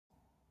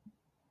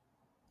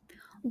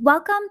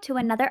Welcome to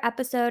another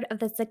episode of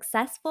the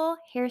Successful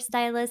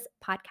Hairstylist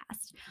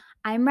Podcast.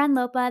 I'm Ren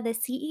Lopa, the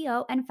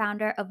CEO and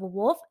founder of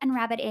Wolf and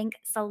Rabbit Inc.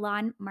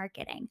 Salon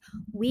Marketing.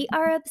 We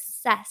are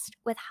obsessed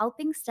with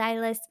helping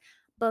stylists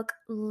book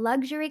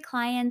luxury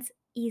clients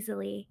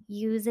easily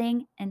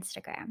using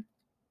Instagram.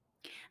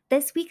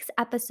 This week's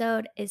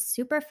episode is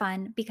super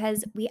fun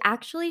because we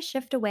actually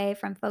shift away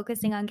from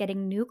focusing on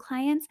getting new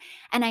clients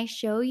and I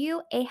show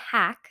you a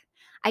hack.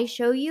 I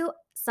show you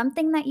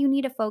something that you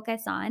need to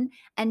focus on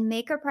and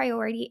make a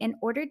priority in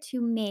order to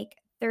make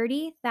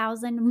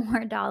 $30,000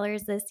 more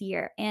this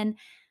year. And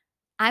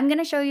I'm going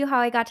to show you how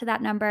I got to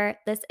that number.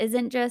 This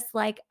isn't just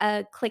like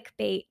a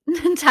clickbait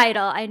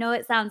title. I know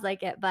it sounds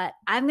like it, but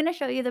I'm going to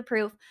show you the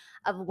proof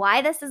of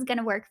why this is going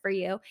to work for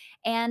you.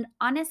 And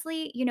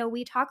honestly,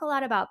 we talk a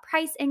lot about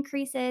price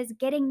increases,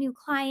 getting new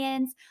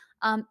clients,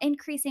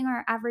 increasing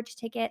our average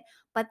ticket.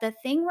 But the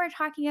thing we're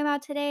talking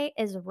about today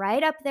is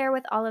right up there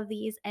with all of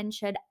these and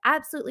should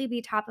absolutely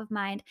be top of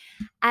mind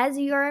as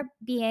you're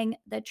being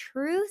the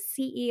true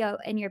CEO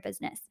in your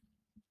business.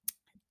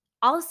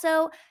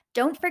 Also,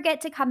 don't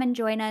forget to come and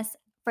join us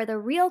for the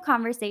real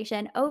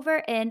conversation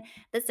over in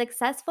the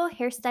Successful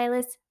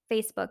Hairstylist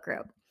Facebook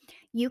group.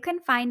 You can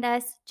find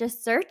us,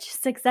 just search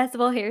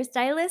Successful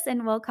Hairstylist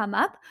and we'll come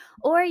up,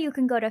 or you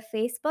can go to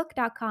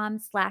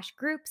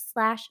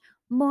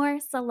facebook.com/group/more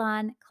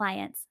salon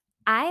clients.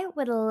 I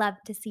would love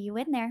to see you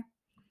in there.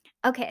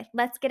 Okay,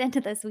 let's get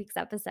into this week's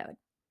episode.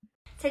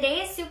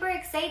 Today is super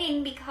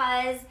exciting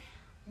because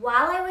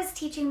while I was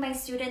teaching my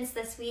students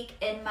this week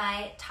in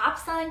my top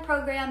selling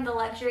program, the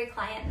Luxury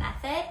Client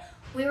Method,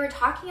 we were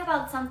talking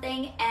about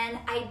something and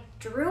I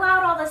drew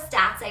out all the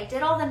stats, I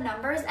did all the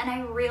numbers, and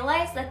I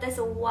realized that this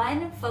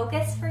one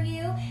focus for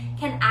you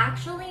can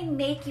actually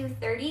make you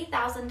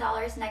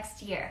 $30,000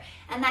 next year.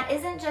 And that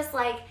isn't just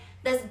like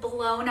this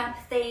blown up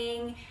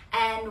thing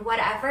and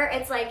whatever.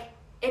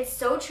 It's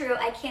so true.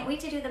 I can't wait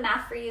to do the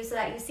math for you so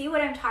that you see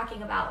what I'm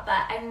talking about.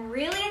 But I'm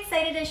really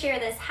excited to share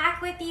this hack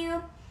with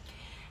you.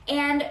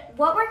 And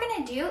what we're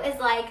gonna do is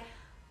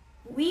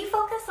we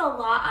focus a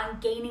lot on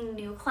gaining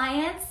new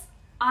clients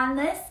on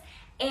this,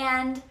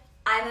 and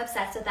I'm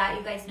obsessed with that,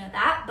 you guys know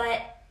that,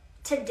 but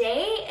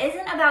today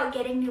isn't about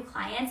getting new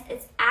clients,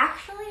 it's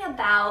actually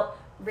about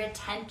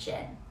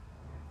retention.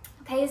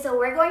 Okay, so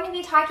we're going to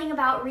be talking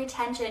about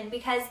retention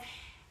because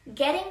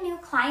getting new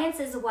clients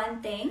is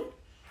one thing,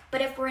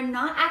 but if we're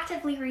not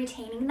actively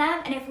retaining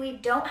them and if we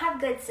don't have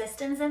good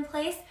systems in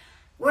place,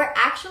 we're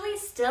actually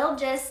still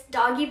just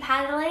doggy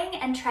paddling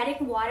and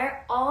treading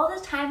water all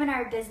the time in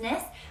our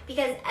business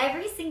because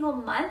every single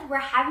month we're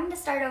having to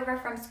start over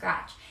from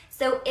scratch.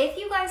 So if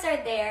you guys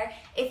are there,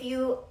 if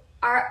you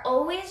are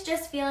always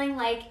just feeling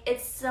like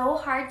it's so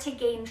hard to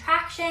gain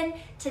traction,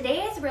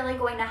 today is really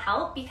going to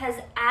help because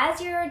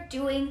as you're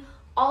doing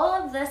all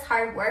of this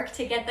hard work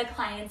to get the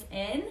clients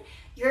in,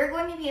 you're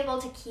going to be able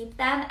to keep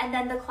them, and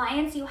then the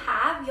clients you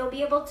have, you'll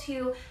be able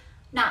to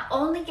not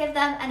only give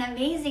them an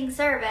amazing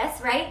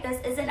service, right? This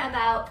isn't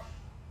about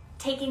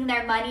taking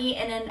their money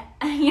in an,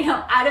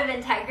 out of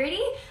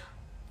integrity.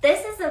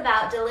 This is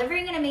about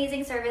delivering an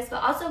amazing service,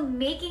 but also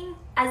making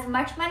as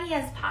much money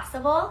as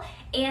possible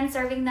and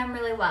serving them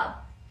really well.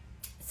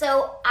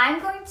 So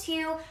I'm going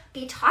to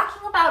be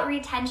talking about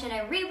retention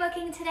and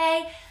rebooking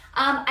today.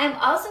 I'm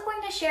also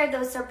going to share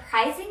those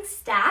surprising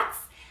stats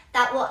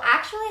that will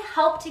actually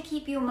help to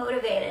keep you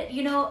motivated.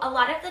 A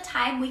lot of the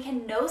time we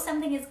can know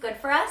something is good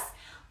for us,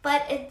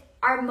 but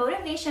our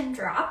motivation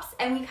drops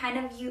and we kind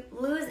of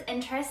lose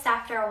interest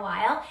after a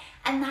while.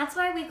 And that's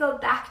why we go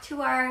back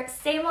to our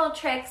same old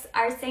tricks,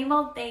 our same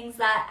old things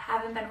that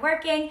haven't been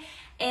working,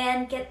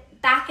 and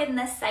get back in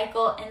this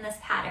cycle, in this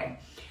pattern.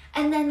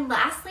 And then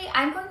lastly,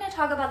 I'm going to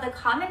talk about the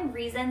common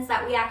reasons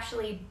that we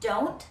actually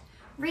don't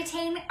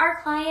retain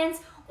our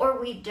clients or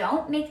we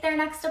don't make their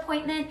next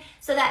appointment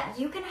so that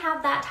you can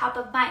have that top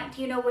of mind.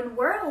 When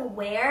we're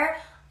aware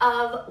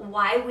of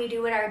why we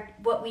do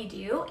what we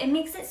do, it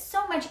makes it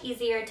so much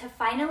easier to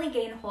finally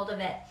gain hold of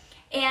it.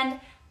 And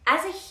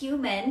as a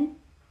human,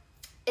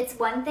 it's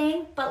one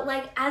thing, but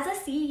as a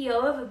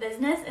CEO of a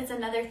business, it's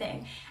another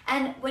thing.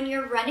 And when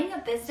you're running a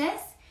business,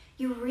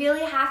 you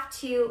really have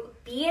to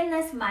be in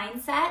this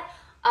mindset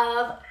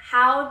of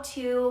how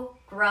to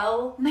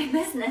grow my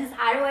business.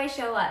 How do I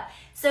show up?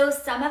 So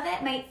some of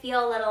it might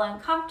feel a little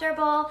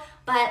uncomfortable,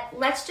 but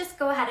let's just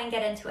go ahead and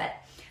get into it.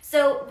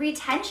 So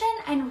retention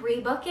and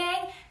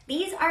rebooking,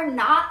 these are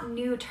not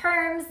new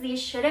terms. These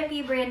shouldn't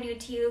be brand new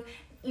to you.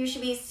 You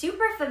should be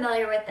super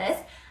familiar with this.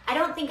 I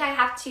don't think I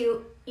have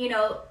to,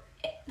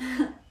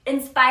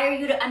 inspire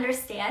you to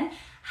understand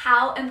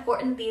how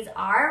important these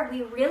are.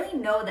 We really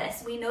know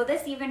this. We know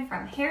this even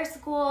from hair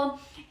school.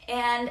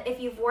 And if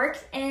you've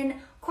worked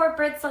in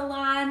corporate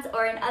salons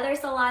or in other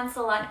salons,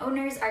 salon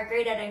owners are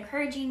great at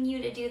encouraging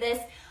you to do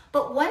this.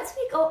 But once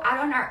we go out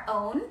on our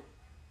own,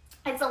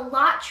 it's a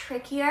lot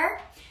trickier.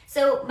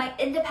 So my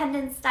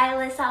independent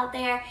stylists out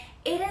there,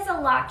 it is a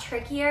lot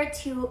trickier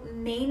to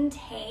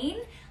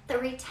maintain the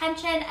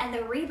retention and the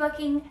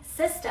rebooking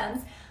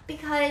systems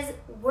because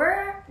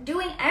we're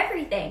doing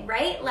everything,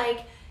 right?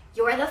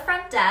 You're the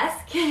front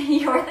desk,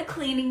 you're the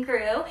cleaning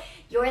crew,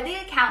 you're the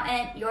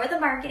accountant, you're the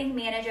marketing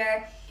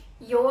manager,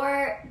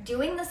 you're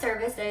doing the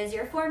services,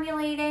 you're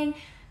formulating,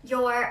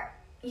 you're,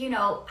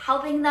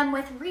 helping them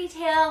with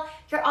retail,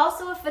 you're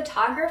also a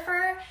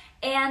photographer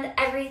and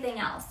everything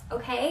else,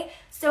 okay?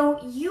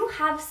 So you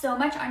have so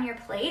much on your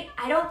plate.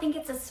 I don't think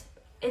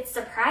it's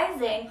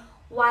surprising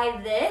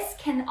why this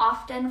can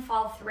often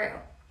fall through.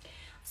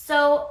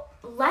 So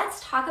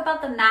let's talk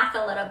about the math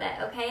a little bit,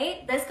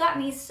 okay? This got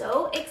me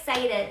so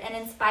excited and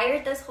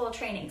inspired this whole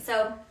training.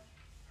 So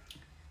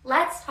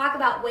let's talk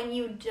about when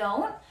you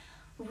don't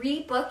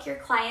rebook your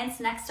client's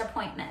next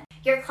appointment.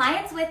 Your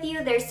client's with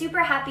you, they're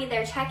super happy,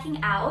 they're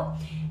checking out,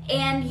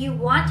 and you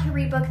want to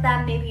rebook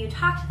them. Maybe you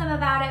talk to them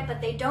about it, but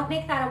they don't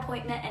make that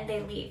appointment and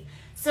they leave.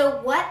 So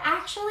what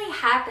actually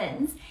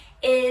happens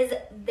is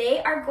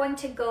they are going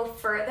to go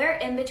further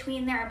in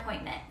between their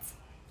appointments,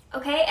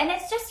 okay? And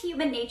it's just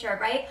human nature,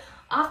 right?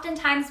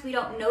 Oftentimes we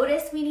don't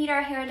notice we need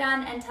our hair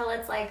done until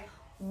it's like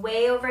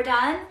way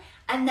overdone,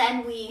 and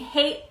then we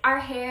hate our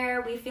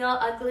hair, we feel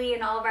ugly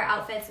in all of our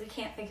outfits, we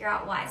can't figure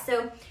out why.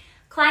 So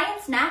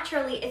clients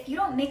naturally, if you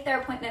don't make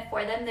their appointment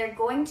for them, they're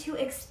going to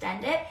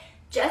extend it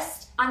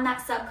just on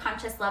that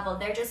subconscious level.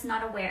 They're just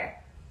not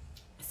aware.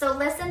 So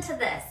listen to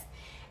this.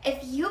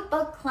 If you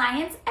book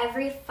clients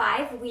every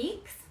 5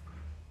 weeks,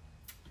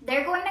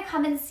 they're going to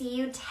come and see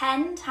you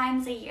 10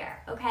 times a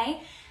year,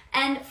 okay?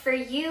 And for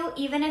you,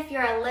 even if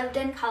you're a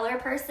lived-in color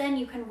person,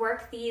 you can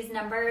work these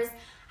numbers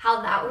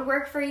how that would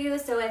work for you.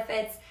 So if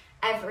it's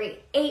every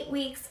 8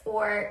 weeks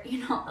or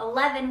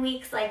 11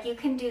 weeks, like you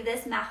can do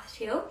this math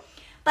too.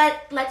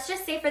 But let's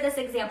just say for this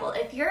example,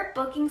 if you're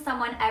booking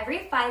someone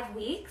every 5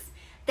 weeks,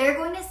 they're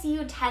going to see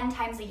you 10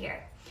 times a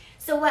year.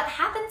 So what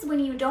happens when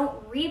you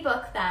don't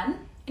rebook them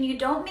and you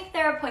don't make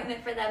their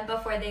appointment for them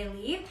before they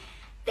leave,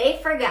 they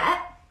forget.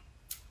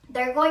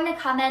 They're going to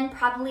come in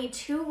probably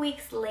 2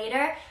 weeks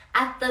later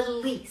at the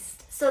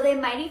least. So they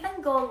might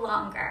even go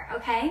longer,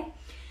 okay?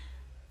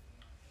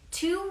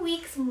 2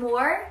 weeks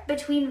more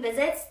between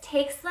visits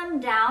takes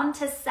them down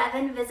to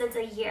 7 visits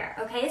a year,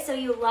 okay? So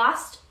you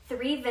lost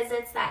 3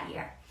 visits that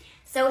year.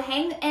 So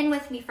hang in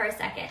with me for a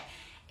second.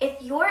 If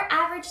your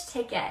average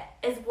ticket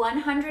is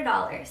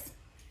 $100,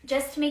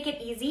 just to make it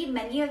easy,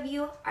 many of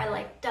you are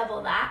like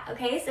double that,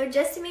 okay? So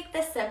just to make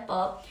this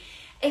simple,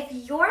 if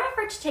your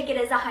average ticket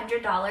is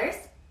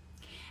 $100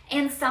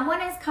 and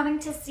someone is coming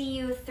to see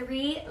you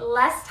 3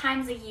 less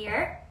times a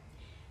year,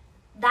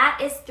 that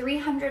is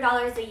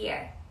 $300 a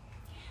year.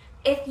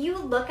 If you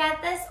look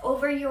at this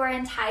over your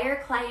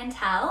entire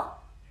clientele,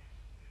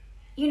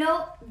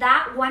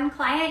 that one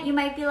client, you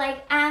might be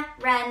like,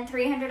 Ren,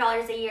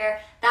 $300 a year,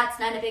 that's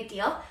not a big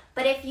deal.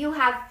 But if you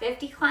have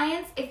 50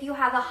 clients, if you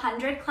have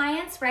 100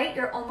 clients, right,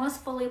 you're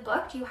almost fully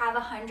booked, you have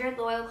 100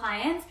 loyal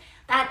clients,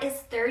 that is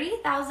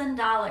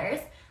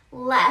 $30,000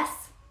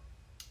 less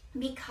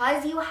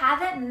because you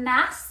haven't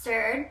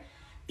mastered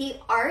the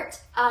art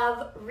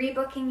of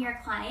rebooking your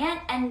client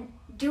and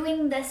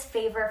doing this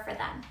favor for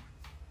them.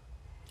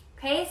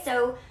 Okay,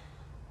 so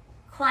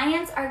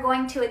clients are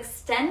going to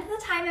extend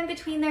the time in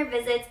between their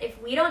visits if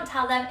we don't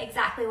tell them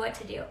exactly what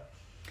to do.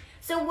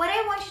 So what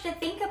I want you to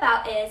think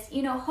about is,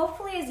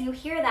 hopefully as you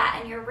hear that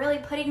and you're really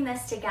putting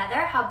this together,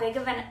 how big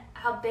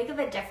of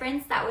a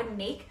difference that would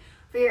make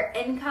for your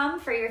income,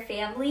 for your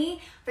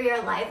family, for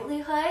your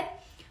livelihood.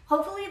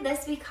 Hopefully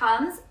this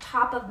becomes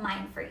top of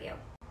mind for you.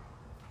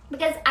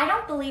 Because I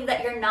don't believe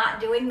that you're not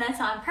doing this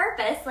on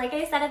purpose. Like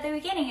I said at the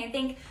beginning, I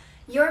think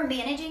you're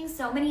managing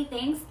so many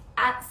things.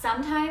 At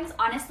sometimes,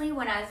 honestly,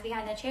 when I was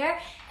behind the chair,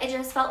 it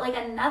just felt like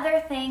another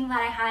thing that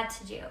I had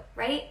to do,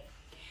 right?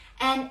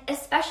 And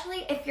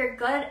especially if you're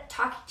good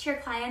talking to your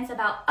clients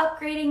about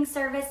upgrading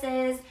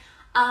services,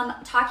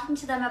 talking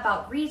to them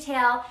about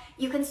retail,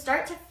 you can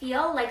start to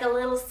feel like a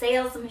little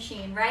sales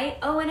machine, right?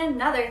 Oh, and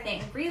another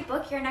thing,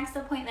 rebook your next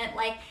appointment.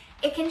 Like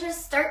it can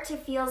just start to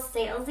feel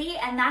salesy,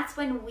 and that's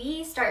when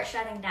we start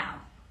shutting down.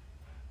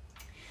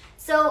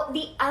 So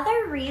the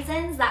other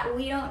reasons that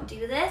we don't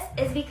do this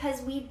is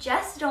because we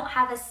just don't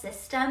have a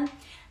system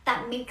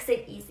that makes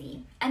it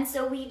easy. And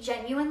so we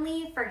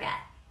genuinely forget,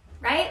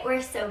 right?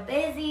 We're so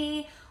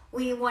busy.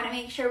 We want to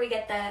make sure we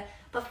get the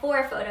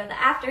before photo,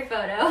 the after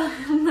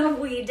photo.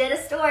 We did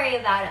a story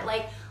about it.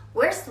 Like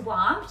we're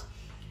swamped.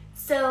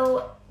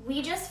 So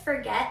we just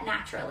forget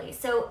naturally.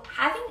 So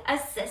having a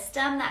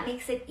system that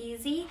makes it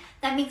easy,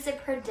 that makes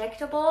it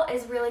predictable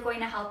is really going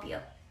to help you.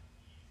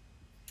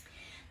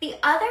 The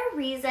other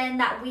reason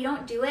that we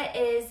don't do it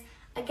is,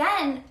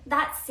 again,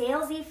 that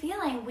salesy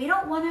feeling. We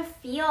don't want to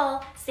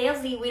feel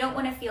salesy. We don't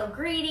want to feel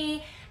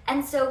greedy.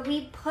 And so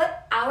we put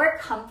our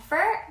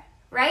comfort,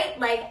 right?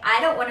 Like, I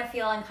don't want to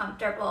feel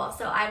uncomfortable,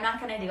 so I'm not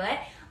going to do it.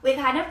 We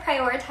kind of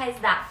prioritize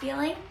that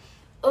feeling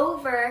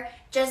over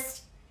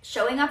just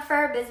showing up for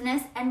our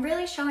business and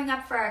really showing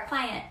up for our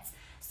clients.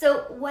 So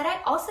what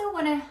I also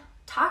want to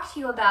talk to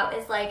you about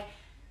is like,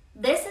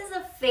 this is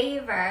a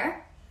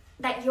favor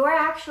that you're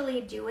actually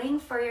doing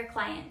for your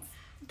clients.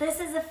 This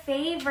is a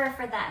favor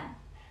for them.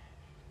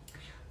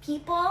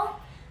 People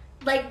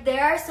Like,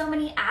 there are so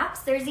many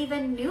apps. There's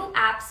even new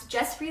apps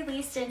just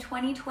released in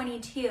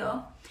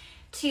 2022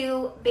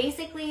 to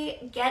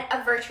basically get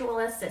a virtual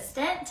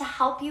assistant to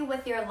help you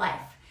with your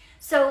life.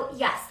 So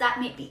yes, that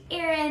might be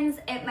errands,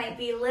 it might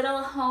be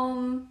little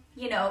home,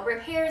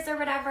 repairs or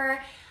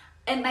whatever.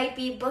 It might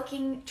be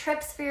booking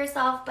trips for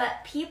yourself,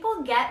 but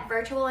people get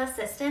virtual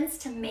assistants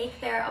to make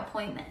their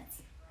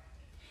appointments.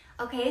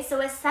 Okay,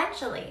 so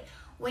essentially,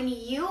 when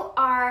you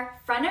are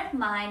front of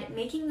mind,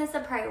 making this a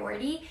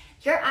priority,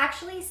 you're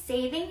actually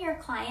saving your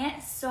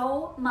client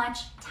so much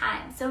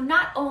time. So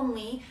not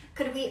only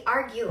could we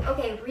argue,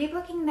 okay,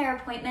 rebooking their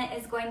appointment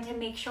is going to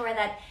make sure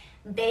that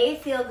they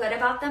feel good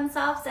about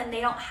themselves and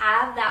they don't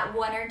have that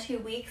 1 or 2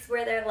 weeks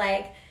where they're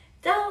like,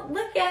 don't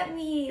look at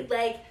me.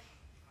 Like,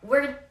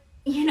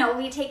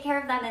 we take care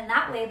of them in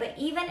that way, but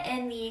even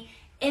in the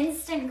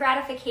instant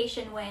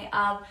gratification way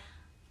of,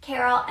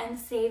 Carol, I'm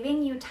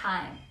saving you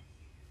time.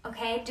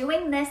 Okay,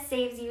 doing this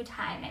saves you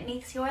time. It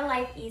makes your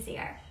life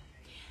easier.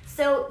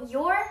 So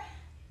you're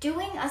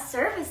doing a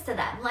service to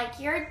them. Like,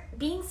 you're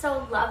being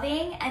so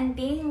loving and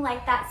being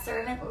like that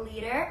servant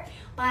leader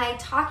by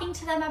talking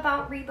to them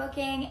about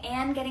rebooking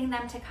and getting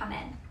them to come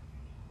in.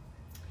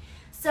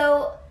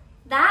 So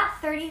that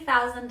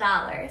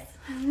 $30,000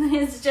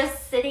 is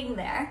just sitting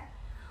there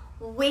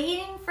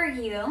waiting for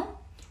you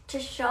to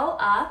show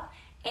up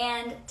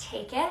and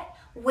take it,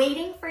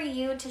 waiting for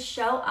you to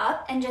show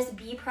up and just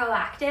be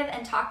proactive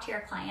and talk to your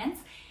clients.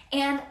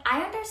 And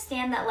I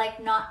understand that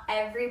not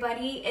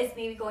everybody is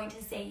maybe going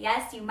to say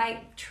yes. You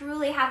might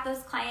truly have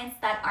those clients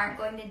that aren't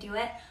going to do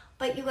it,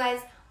 but you guys,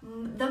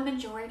 the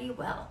majority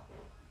will.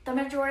 The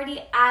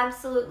majority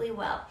absolutely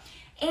will.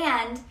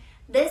 And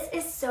this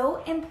is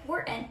so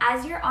important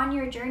as you're on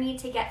your journey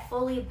to get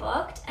fully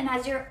booked and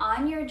as you're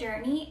on your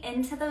journey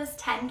into those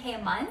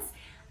 10K months,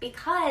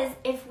 because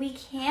if we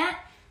can't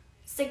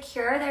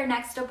secure their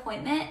next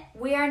appointment,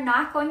 we are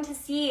not going to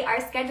see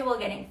our schedule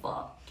getting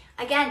full.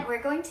 Again,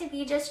 we're going to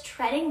be just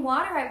treading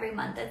water every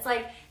month. It's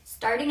like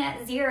starting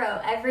at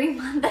 0 every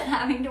month and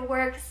having to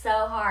work so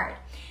hard.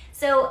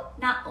 So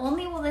not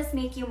only will this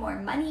make you more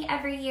money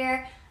every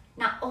year,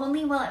 not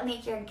only will it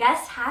make your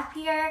guests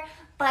happier,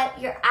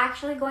 but you're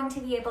actually going to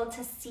be able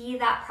to see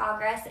that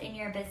progress in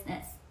your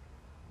business.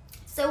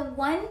 So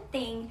one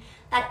thing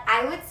that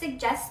I would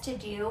suggest to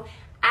do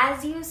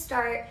as you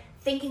start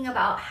thinking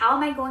about how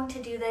am I going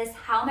to do this,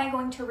 how am I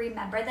going to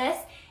remember this,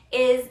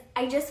 is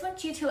I just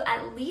want you to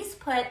at least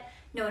put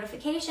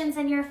notifications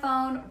in your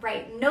phone,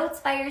 write notes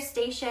by your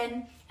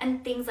station,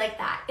 and things like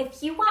that.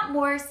 If you want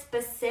more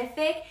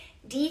specific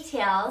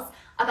details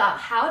about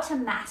how to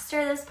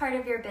master this part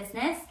of your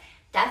business,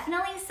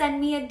 definitely send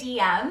me a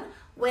DM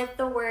with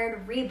the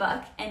word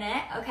rebook in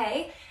it,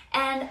 okay?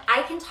 And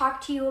I can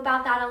talk to you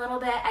about that a little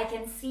bit. I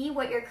can see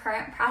what your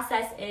current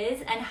process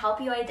is and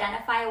help you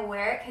identify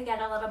where it could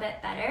get a little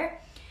bit better.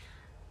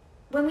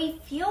 When we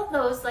feel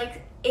those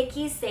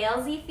icky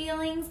salesy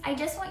feelings, I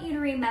just want you to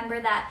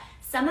remember that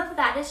some of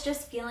that is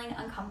just feeling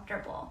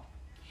uncomfortable.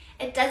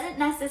 It doesn't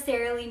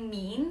necessarily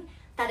mean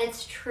that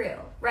it's true,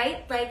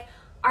 right?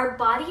 Our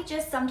body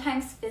just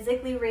sometimes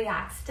physically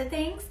reacts to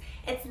things.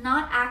 It's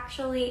not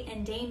actually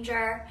in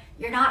danger.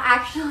 You're not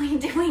actually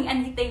doing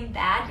anything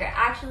bad. You're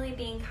actually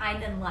being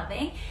kind and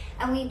loving.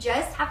 And we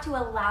just have to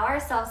allow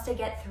ourselves to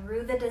get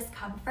through the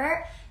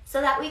discomfort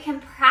so that we can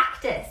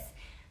practice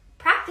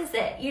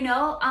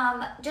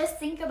it, just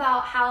think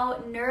about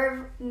how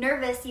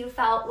nervous you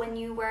felt when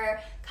you were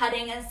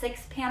cutting a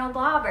 6-panel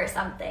blob or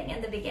something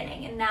in the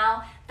beginning, and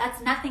now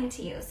that's nothing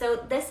to you.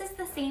 So this is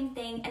the same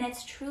thing, and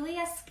it's truly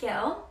a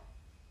skill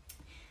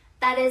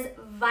that is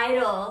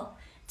vital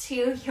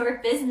to your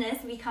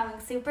business becoming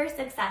super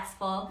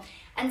successful.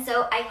 And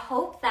so I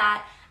hope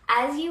that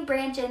as you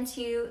branch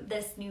into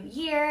this new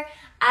year,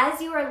 as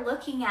you are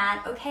looking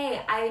at,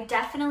 okay, I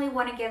definitely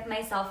want to give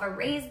myself a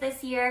raise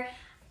this year,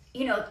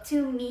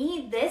 to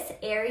me, this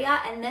area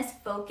and this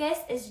focus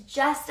is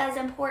just as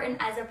important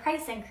as a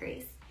price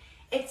increase.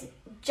 It's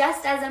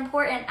just as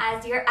important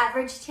as your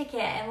average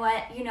ticket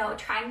and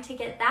trying to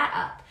get that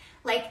up.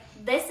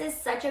 This is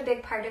such a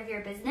big part of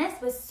your business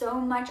with so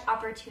much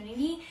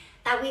opportunity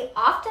that we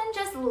often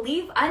just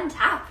leave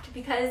untapped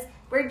because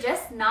we're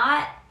just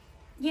not,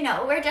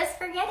 we're just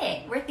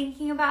forgetting. We're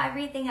thinking about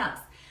everything else.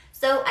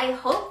 So I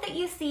hope that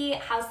you see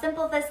how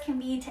simple this can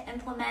be to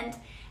implement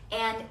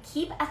and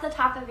keep at the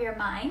top of your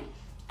mind.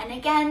 And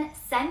again,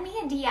 send me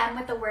a DM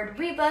with the word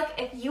rebook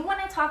if you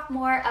want to talk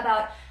more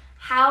about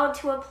how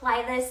to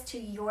apply this to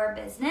your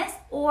business,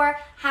 or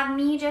have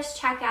me just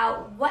check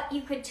out what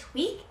you could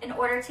tweak in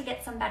order to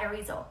get some better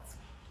results.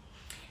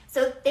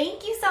 So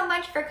thank you so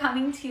much for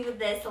coming to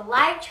this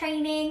live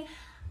training.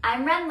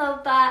 I'm Ren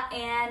Lopa,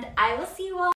 and I will see you all